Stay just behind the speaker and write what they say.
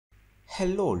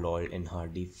Hello Laurel and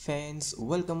Hardy fans,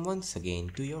 welcome once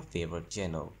again to your favorite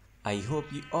channel. I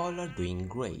hope you all are doing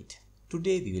great.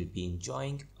 Today we will be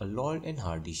enjoying a Laurel and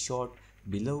Hardy short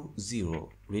Below Zero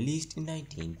released in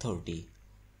 1930.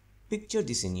 Picture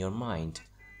this in your mind,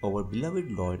 our beloved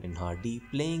Laurel and Hardy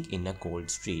playing in a cold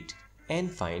street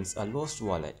and finds a lost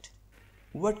wallet.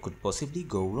 What could possibly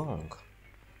go wrong?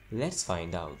 Let's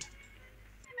find out.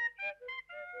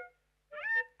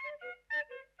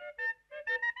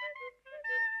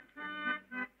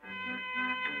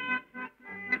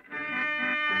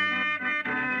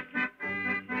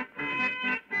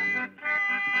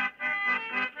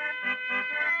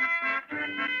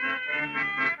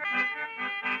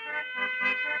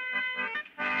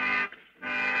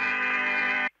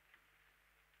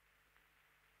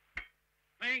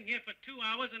 Playing here for 2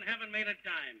 hours and haven't made a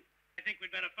dime. I think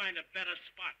we'd better find a better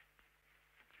spot.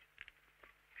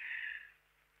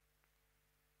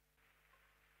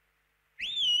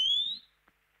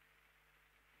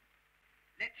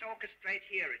 Let's orchestrate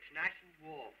here. It's nice and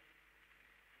warm.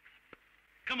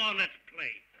 Come on, let's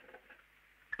play.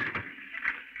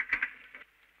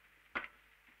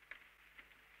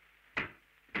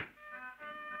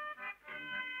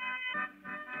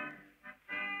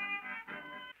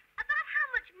 About how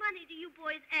much money do you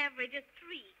boys average a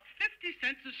street? 50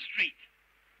 cents a street.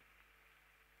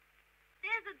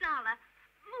 There's $1.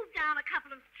 Move down a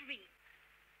couple of streets.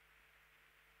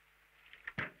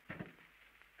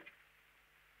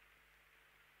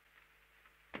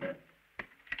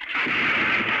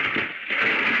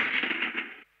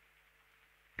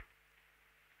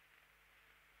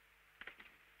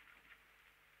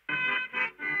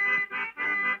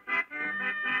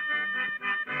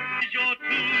 Is your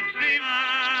Tootsie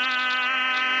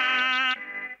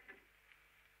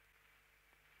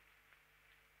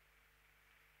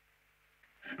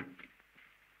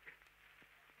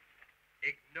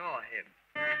Ignore him.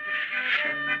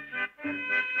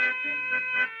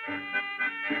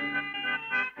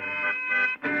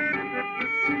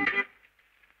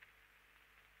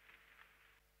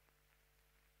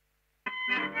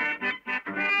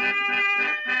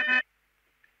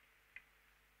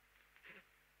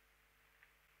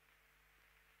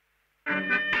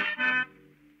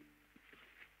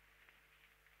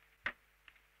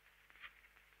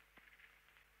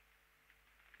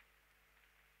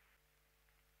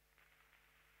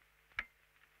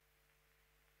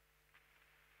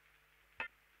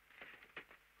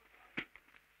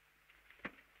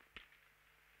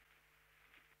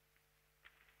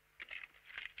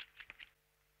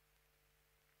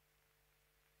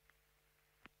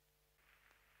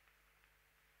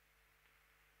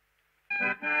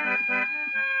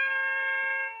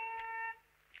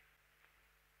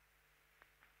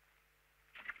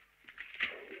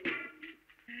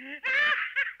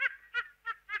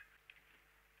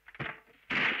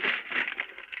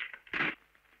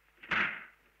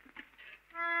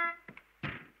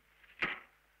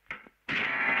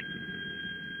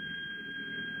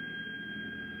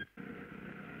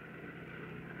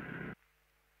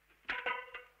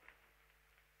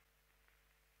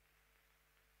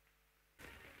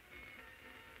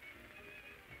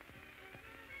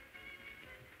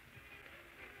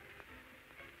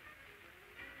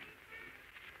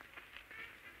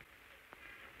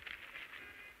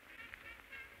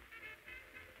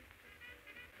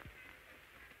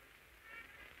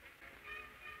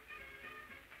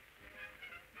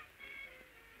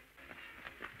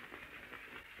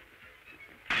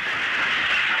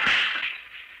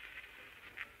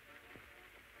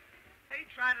 They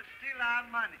try to steal our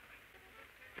money.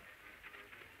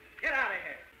 Get out of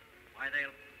here. Why,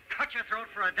 they'll cut your throat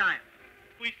for a dime.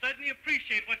 We certainly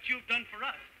appreciate what you've done for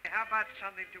us. How about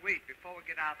something to eat before we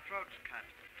get our throats cut?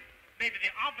 Maybe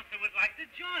the officer would like to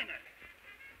join us.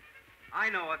 I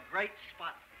know a great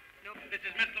spot. No, this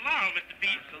is Mr. Laurel, Mr.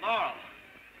 Pete. Mr. Laurel.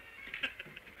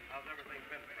 How's everything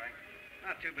been, Frank?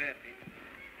 Not too bad, Pete.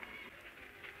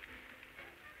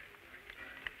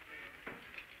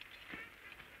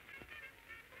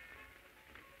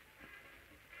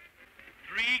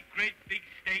 Three great big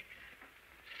steaks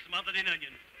smothered in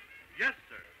onions. Yes,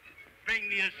 sir. Bring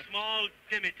me a small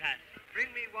demitasse. Bring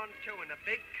me one, too, in a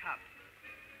big cup.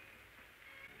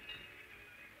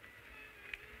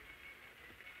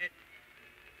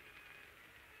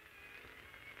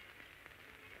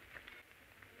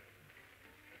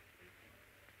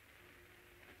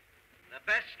 The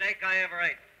best steak I ever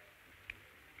ate.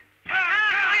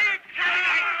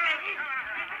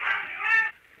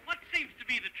 What seems to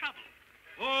be the trouble?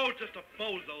 Oh, just a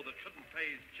bozo that couldn't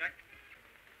pay his check.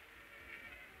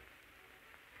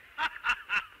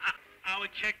 Our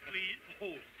check, please.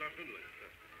 Oh, certainly.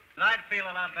 And I'd feel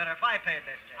a lot better if I paid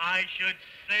this check. I should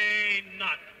say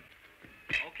not.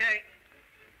 Okay.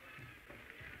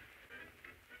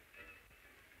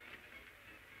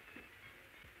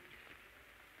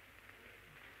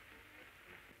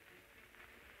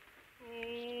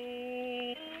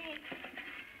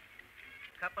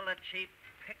 Couple of cheap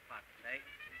pickpockets, eh?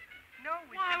 No,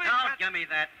 we Don't give me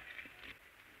that.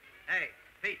 Hey,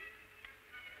 Pete.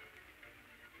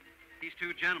 These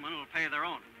two gentlemen will pay their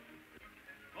own.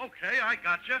 Okay, I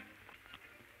gotcha.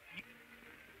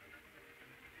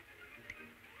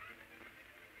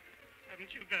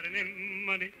 Haven't you got any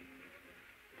money?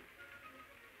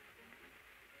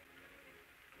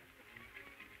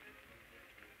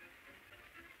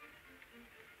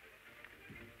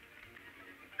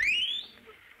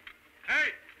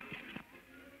 Hey!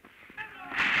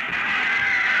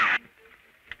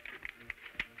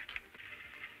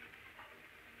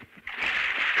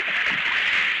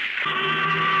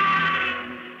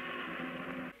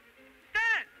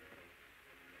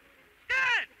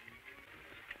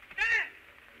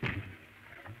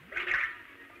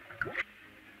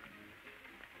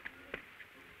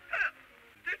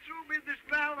 They threw me in this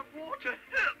barrel of water.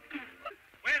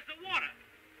 Where's the water?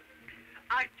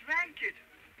 I drank it.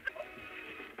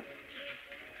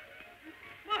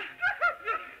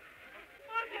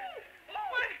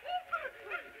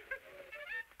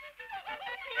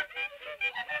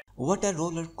 What a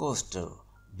roller coaster!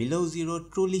 Below Zero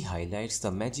truly highlights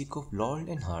the magic of Laurel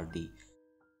and Hardy.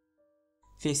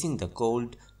 Facing the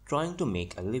cold, trying to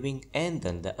make a living, and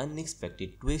then the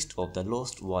unexpected twist of the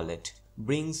lost wallet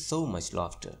brings so much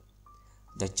laughter.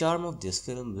 The charm of this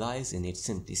film lies in its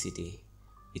simplicity.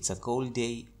 It's a cold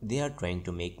day, they are trying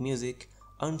to make music,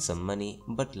 earn some money,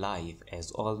 but life,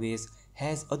 as always,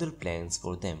 has other plans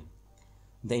for them.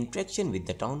 The interaction with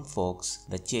the town folks,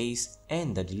 the chase,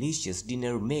 and the delicious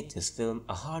dinner make this film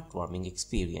a heartwarming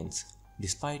experience,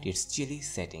 despite its chilly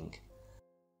setting.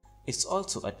 It's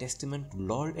also a testament to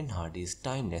Laurel and Hardy's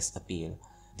timeless appeal,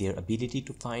 their ability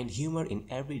to find humor in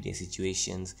everyday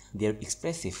situations, their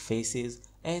expressive faces,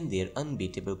 and their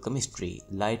unbeatable chemistry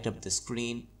light up the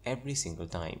screen every single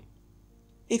time.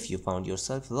 If you found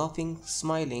yourself laughing,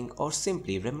 smiling, or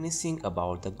simply reminiscing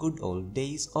about the good old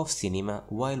days of cinema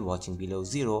while watching Below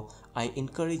Zero, I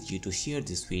encourage you to share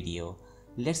this video.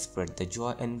 Let's spread the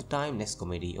joy and the timeless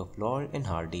comedy of Laurel and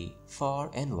Hardy far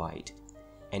and wide.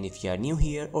 And if you are new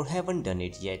here or haven't done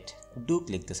it yet, do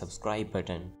click the subscribe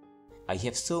button. I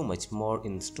have so much more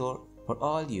in store for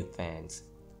all you fans.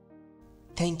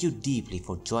 Thank you deeply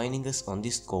for joining us on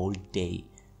this cold day.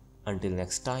 Until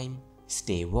next time,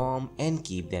 stay warm and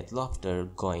keep that laughter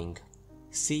going.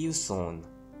 See you soon.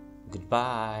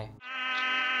 Goodbye.